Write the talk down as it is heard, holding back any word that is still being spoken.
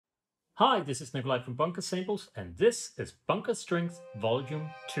Hi, this is Nikolai from Bunker Samples, and this is Bunker Strings Volume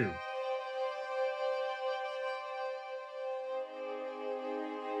 2.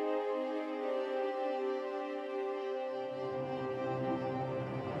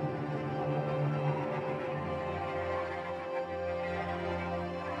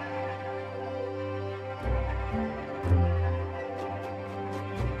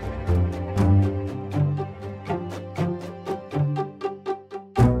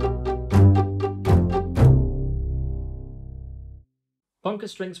 Bunker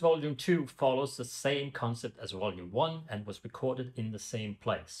Strings Volume 2 follows the same concept as Volume 1 and was recorded in the same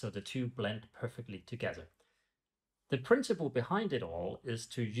place, so the two blend perfectly together. The principle behind it all is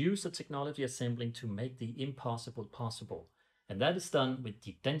to use the technology assembling to make the impossible possible, and that is done with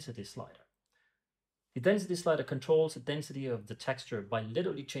the density slider. The density slider controls the density of the texture by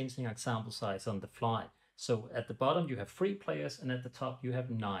literally changing our sample size on the fly. So at the bottom you have 3 players and at the top you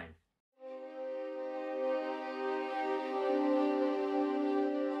have 9.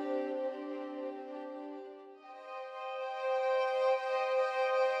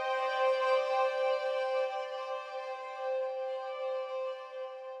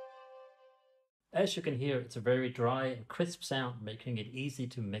 As you can hear, it's a very dry and crisp sound, making it easy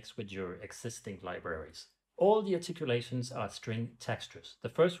to mix with your existing libraries. All the articulations are string textures. The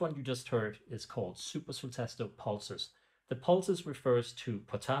first one you just heard is called Super Sultesto Pulses. The pulses refers to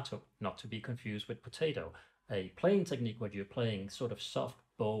potato, not to be confused with potato, a playing technique where you're playing sort of soft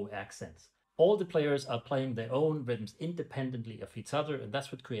bow accents. All the players are playing their own rhythms independently of each other, and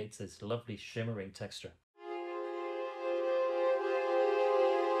that's what creates this lovely shimmering texture.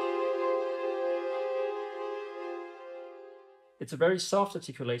 It's a very soft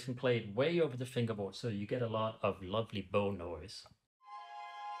articulation played way over the fingerboard, so you get a lot of lovely bow noise.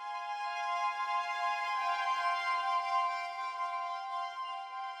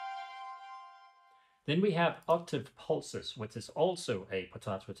 Then we have octave pulses, which is also a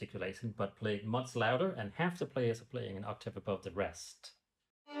potato articulation, but played much louder, and half the players are playing an octave above the rest.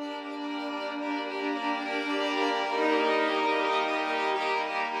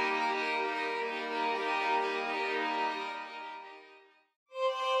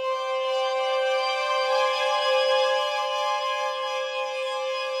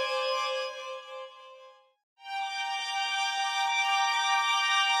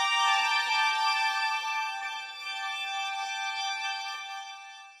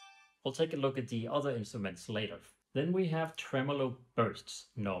 We'll take a look at the other instruments later. Then we have tremolo bursts,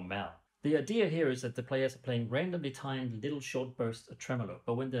 normal. The idea here is that the players are playing randomly timed little short bursts of tremolo,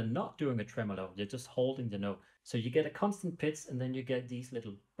 but when they're not doing a tremolo, they're just holding the note. So you get a constant pitch, and then you get these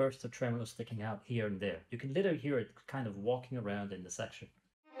little bursts of tremolo sticking out here and there. You can literally hear it kind of walking around in the section.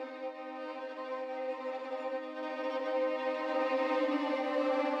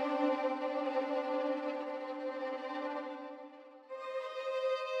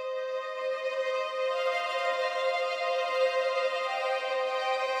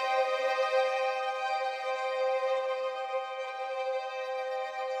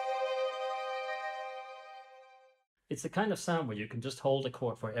 It's the kind of sound where you can just hold a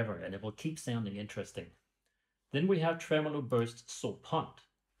chord forever and it will keep sounding interesting. Then we have tremolo burst sopant.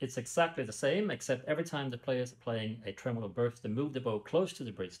 It's exactly the same, except every time the players are playing a tremolo burst, they move the bow close to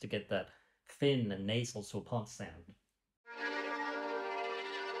the bridge to get that thin and nasal sopant sound.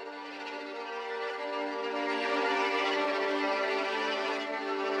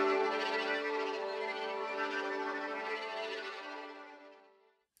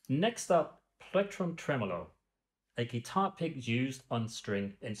 Next up, plectrum tremolo, a guitar pick used on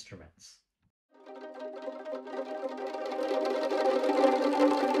string instruments.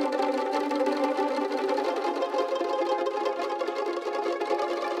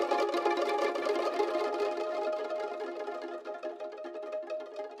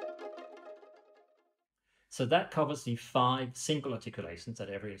 So that covers the 5 single articulations that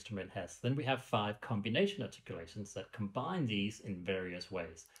every instrument has. Then we have 5 combination articulations that combine these in various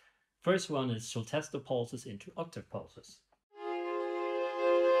ways. First one is sultesto pulses into octave pulses.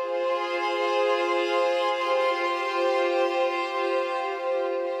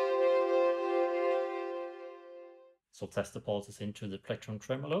 Sultesto pulses into the plectrum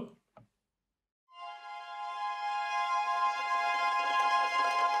tremolo.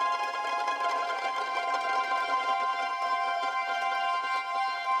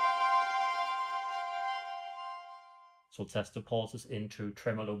 Sultesto pulses into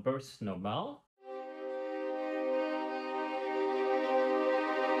tremolo bursts normal.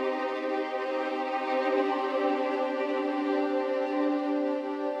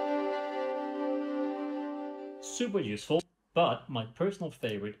 Super useful. But my personal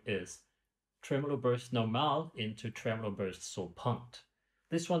favorite is Tremolo Burst Normal into Tremolo Burst Sulpant.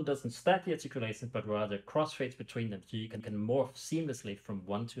 This one doesn't stack the articulations, but rather crossfades between them, so you can morph seamlessly from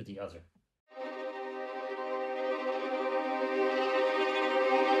one to the other.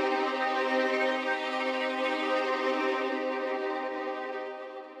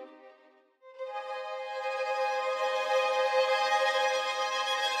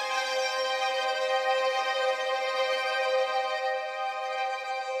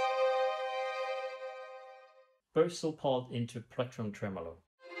 Burst Sulpant into Plectrum Tremolo.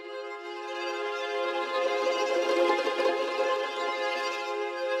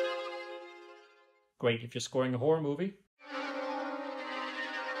 Great if you're scoring a horror movie.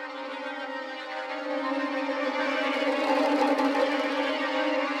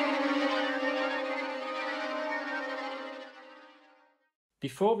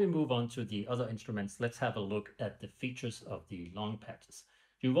 Before we move on to the other instruments, let's have a look at the features of the long patches.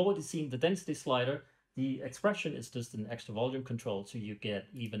 You've already seen the density slider. The expression is just an extra volume control, so you get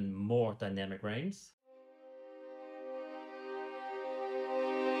even more dynamic range.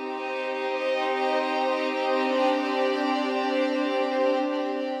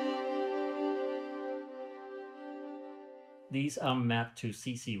 These are mapped to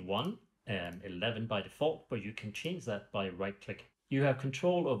CC1 and 11 by default, but you can change that by right-clicking. You have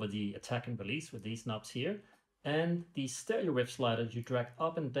control over the attack and release with these knobs here, and the stereo riff slider you drag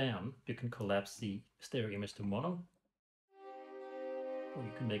up and down. You can collapse the stereo image to mono, or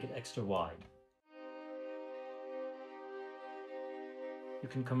you can make it extra wide. You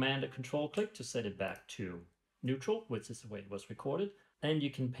can command a control click to set it back to neutral, which is the way it was recorded, and you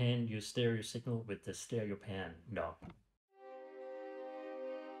can pan your stereo signal with the stereo pan knob.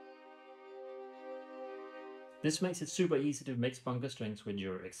 This makes it super easy to mix bunker strings with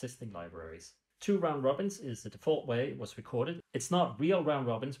your existing libraries. 2 round robins is the default way it was recorded. It's not real round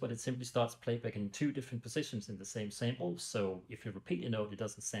robins, but it simply starts playback in 2 different positions in the same sample, so if you repeat a note, it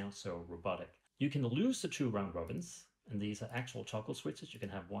doesn't sound so robotic. You can lose the 2 round robins, and these are actual toggle switches. You can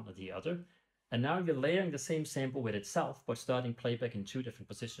have one or the other. And now you're layering the same sample with itself, but starting playback in 2 different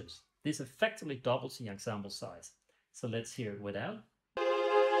positions. This effectively doubles the ensemble size. So let's hear it without.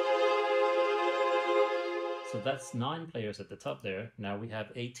 So that's 9 players at the top there. Now we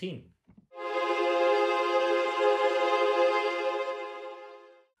have 18.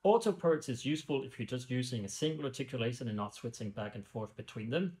 Auto purge is useful if you're just using a single articulation and not switching back and forth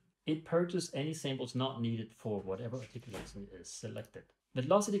between them. It purges any samples not needed for whatever articulation is selected.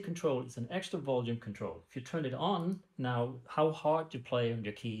 Velocity control is an extra volume control. If you turn it on, now how hard you play on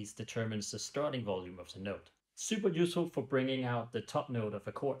your keys determines the starting volume of the note. Super useful for bringing out the top note of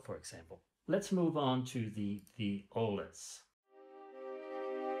a chord, for example. Let's move on to the violas.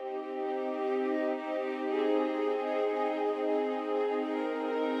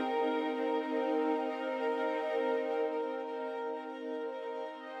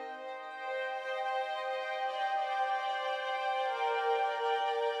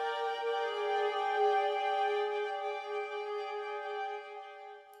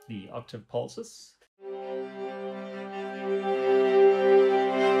 The octave pulses.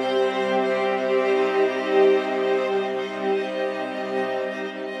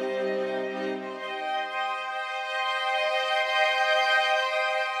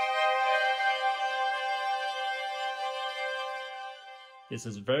 This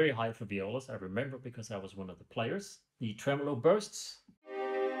is very high for violas, I remember, because I was one of the players. The tremolo bursts.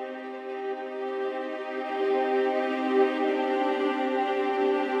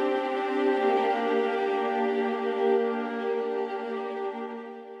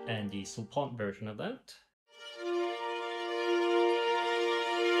 And the Sulpant version of that.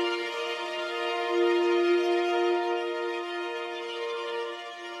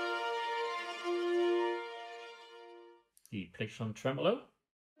 The Plectrum Tremolo.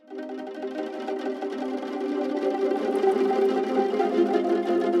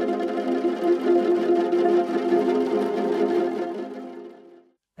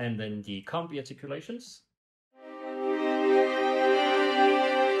 And then the combi articulations.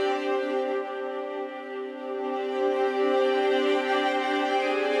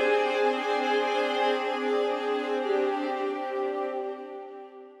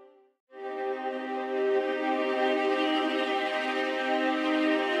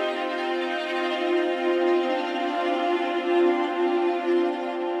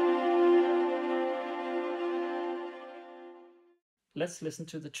 Let's listen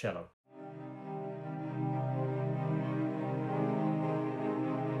to the cello.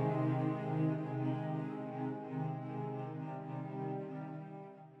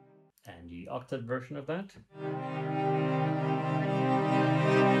 And the octave version of that.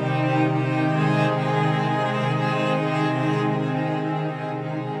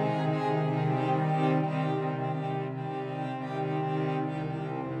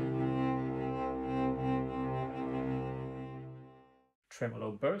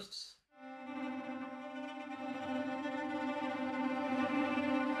 tremolo bursts.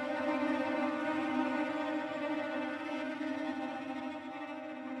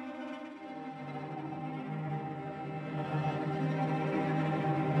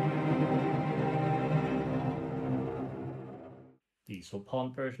 The soprano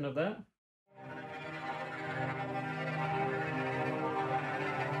version of that.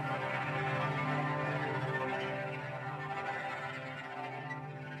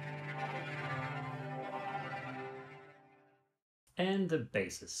 And the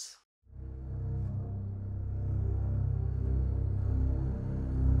basses.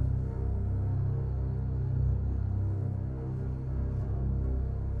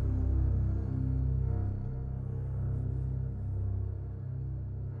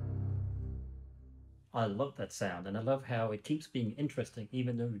 I love that sound, and I love how it keeps being interesting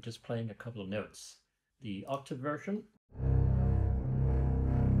even though you're just playing a couple of notes. The octave version.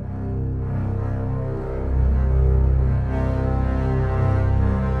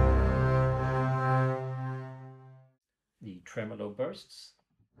 The tremolo bursts.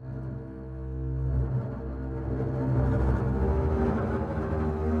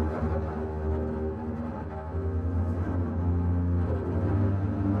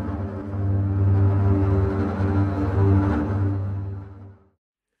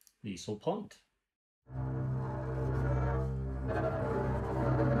 The soprano.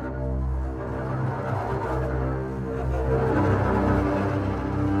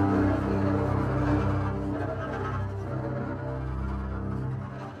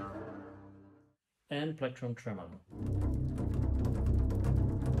 And plectrum tremolo.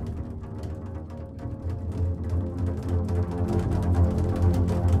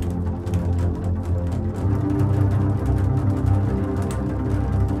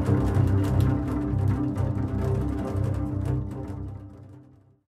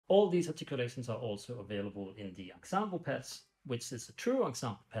 All these articulations are also available in the ensemble pads, which is a true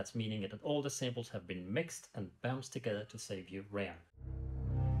ensemble pads, meaning that all the samples have been mixed and bounced together to save you RAM.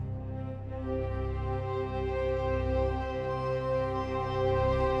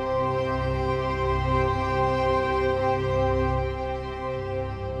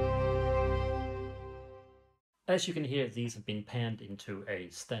 As you can hear, these have been panned into a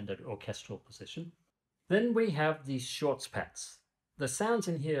standard orchestral position. Then we have these shorts pads. The sounds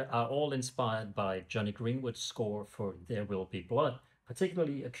in here are all inspired by Jonny Greenwood's score for There Will Be Blood,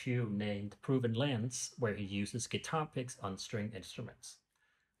 particularly a cue named Proven Lands, where he uses guitar picks on string instruments.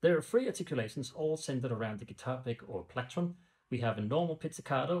 There are 3 articulations all centered around the guitar pick or plectrum. We have a normal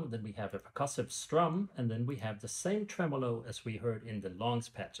pizzicato, then we have a percussive strum, and then we have the same tremolo as we heard in the longs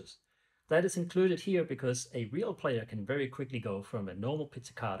patches. That is included here because a real player can very quickly go from a normal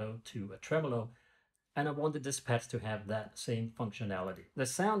pizzicato to a tremolo, and I wanted this patch to have that same functionality. The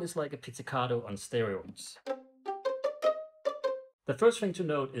sound is like a pizzicato on steroids. The first thing to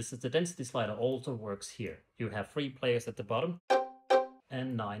note is that the density slider also works here. You have 3 players at the bottom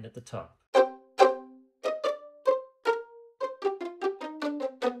and 9 at the top.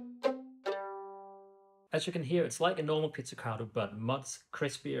 As you can hear, it's like a normal pizzicato, but much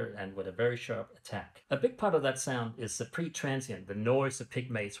crispier and with a very sharp attack. A big part of that sound is the pre-transient, the noise the pick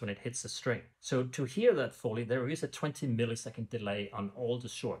makes when it hits the string. So to hear that fully, there is a 20 millisecond delay on all the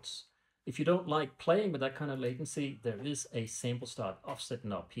shorts. If you don't like playing with that kind of latency, there is a sample start offset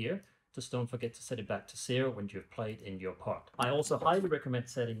knob here. Just don't forget to set it back to 0 when you've played in your part. I also highly recommend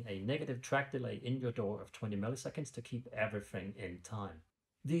setting a negative track delay in your DAW of 20 milliseconds to keep everything in time.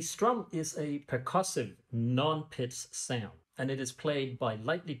 The strum is a percussive, non-pitched sound, and it is played by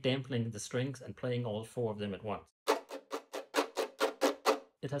lightly dampening the strings and playing all 4 of them at once.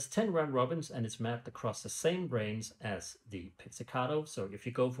 It has 10 round robins and is mapped across the same range as the pizzicato, so if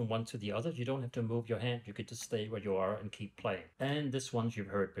you go from one to the other, you don't have to move your hand, you could just stay where you are and keep playing. And this one you've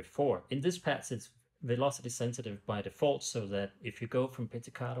heard before. In this patch, it's velocity sensitive by default, so that if you go from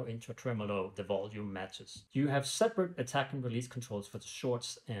pizzicato into a tremolo, the volume matches. You have separate attack and release controls for the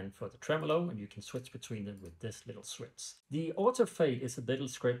shorts and for the tremolo, and you can switch between them with this little switch. The auto fade is a little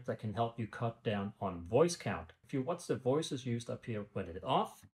script that can help you cut down on voice count. If you watch the voices used up here when it's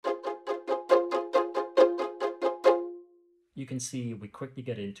off, you can see we quickly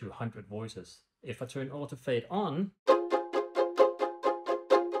get into 100 voices. If I turn auto fade on,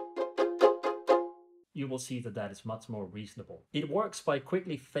 you will see that that is much more reasonable. It works by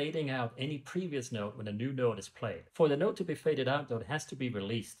quickly fading out any previous note when a new note is played. For the note to be faded out, though, it has to be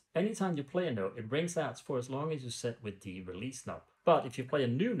released. Anytime you play a note, it rings out for as long as you set with the release knob. But if you play a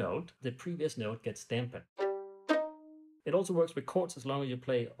new note, the previous note gets dampened. It also works with chords as long as you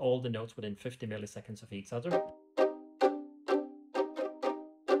play all the notes within 50 milliseconds of each other.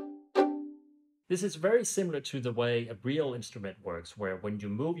 This is very similar to the way a real instrument works, where when you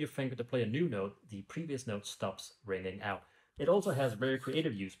move your finger to play a new note, the previous note stops ringing out. It also has very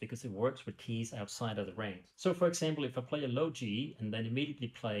creative use because it works with keys outside of the range. So for example, if I play a low G and then immediately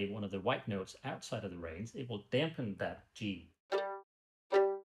play one of the white notes outside of the range, it will dampen that G.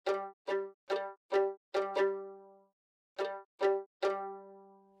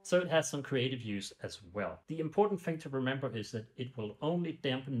 So it has some creative use as well. The important thing to remember is that it will only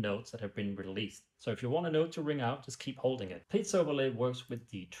dampen notes that have been released. So if you want a note to ring out, just keep holding it. Pitch overlay works with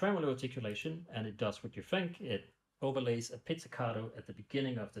the tremolo articulation, and it does what you think. It overlays a pizzicato at the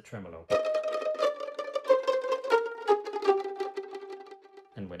beginning of the tremolo.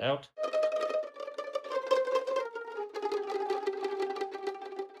 And without.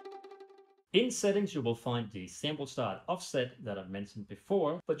 In settings, you will find the sample start offset that I mentioned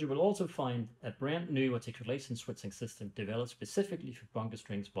before, but you will also find a brand new articulation switching system developed specifically for Bunker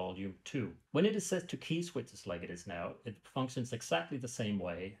Strings Volume 2. When it is set to key switches like it is now, it functions exactly the same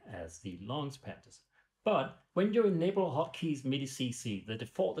way as the Longs patches. But when you enable hotkeys MIDI CC, the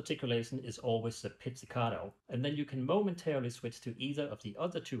default articulation is always the pizzicato, and then you can momentarily switch to either of the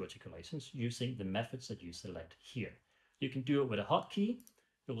other two articulations using the methods that you select here. You can do it with a hotkey.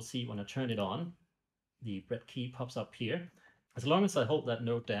 You will see when I turn it on, the red key pops up here. As long as I hold that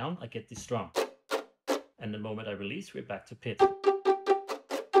note down, I get the strum. And the moment I release, we're back to pitch.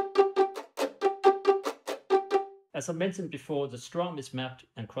 As I mentioned before, the strum is mapped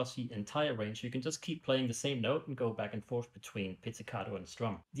across the entire range. You can just keep playing the same note and go back and forth between pizzicato and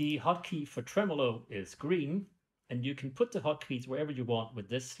strum. The hotkey for tremolo is green, and you can put the hotkeys wherever you want with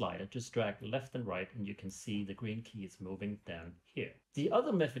this slider. Just drag left and right, and you can see the green key is moving down here. The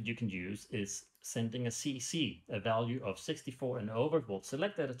other method you can use is sending a CC. A value of 64 and over will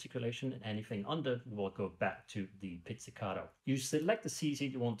select that articulation, and anything under will go back to the pizzicato. You select the CC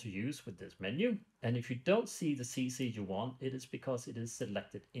you want to use with this menu, and if you don't see the CC you want, it is because it is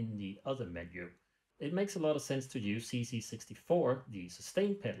selected in the other menu. It makes a lot of sense to use CC64, the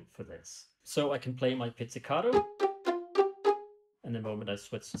sustain pedal, for this. So I can play my pizzicato, and the moment I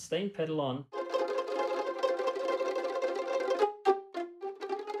switch sustain pedal on,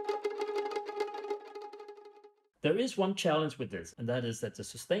 there is one challenge with this, and that is that the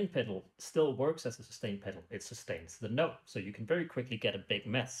sustain pedal still works as a sustain pedal. It sustains the note, so you can very quickly get a big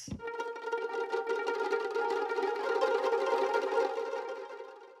mess.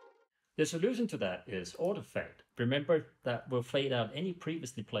 The solution to that is auto fade. Remember that will fade out any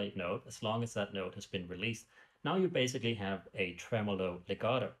previously played note as long as that note has been released. Now you basically have a tremolo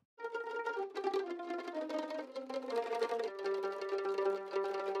legato.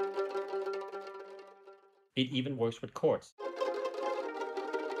 It even works with chords.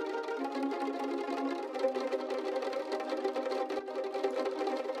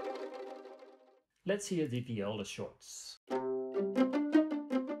 Let's hear the viola shorts.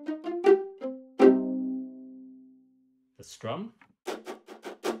 The strum,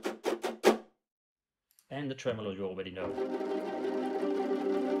 and the tremolo you already know.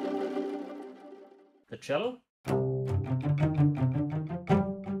 The cello,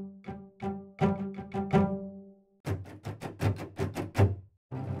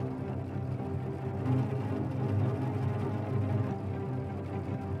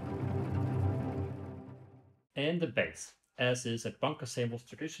 and the bass. As is a Bunker samples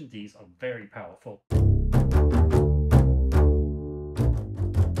tradition, these are very powerful.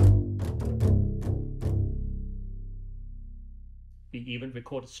 We even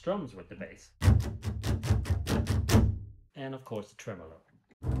recorded strums with the bass. And of course the tremolo.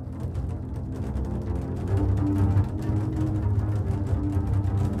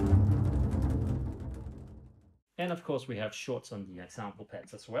 And of course we have shorts on the example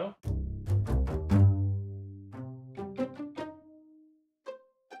pads as well.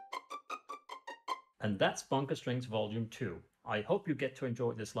 And that's Bunker Strings Volume 2. I hope you get to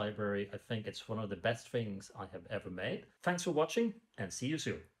enjoy this library. I think it's one of the best things I have ever made. Thanks for watching, and see you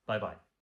soon. Bye bye.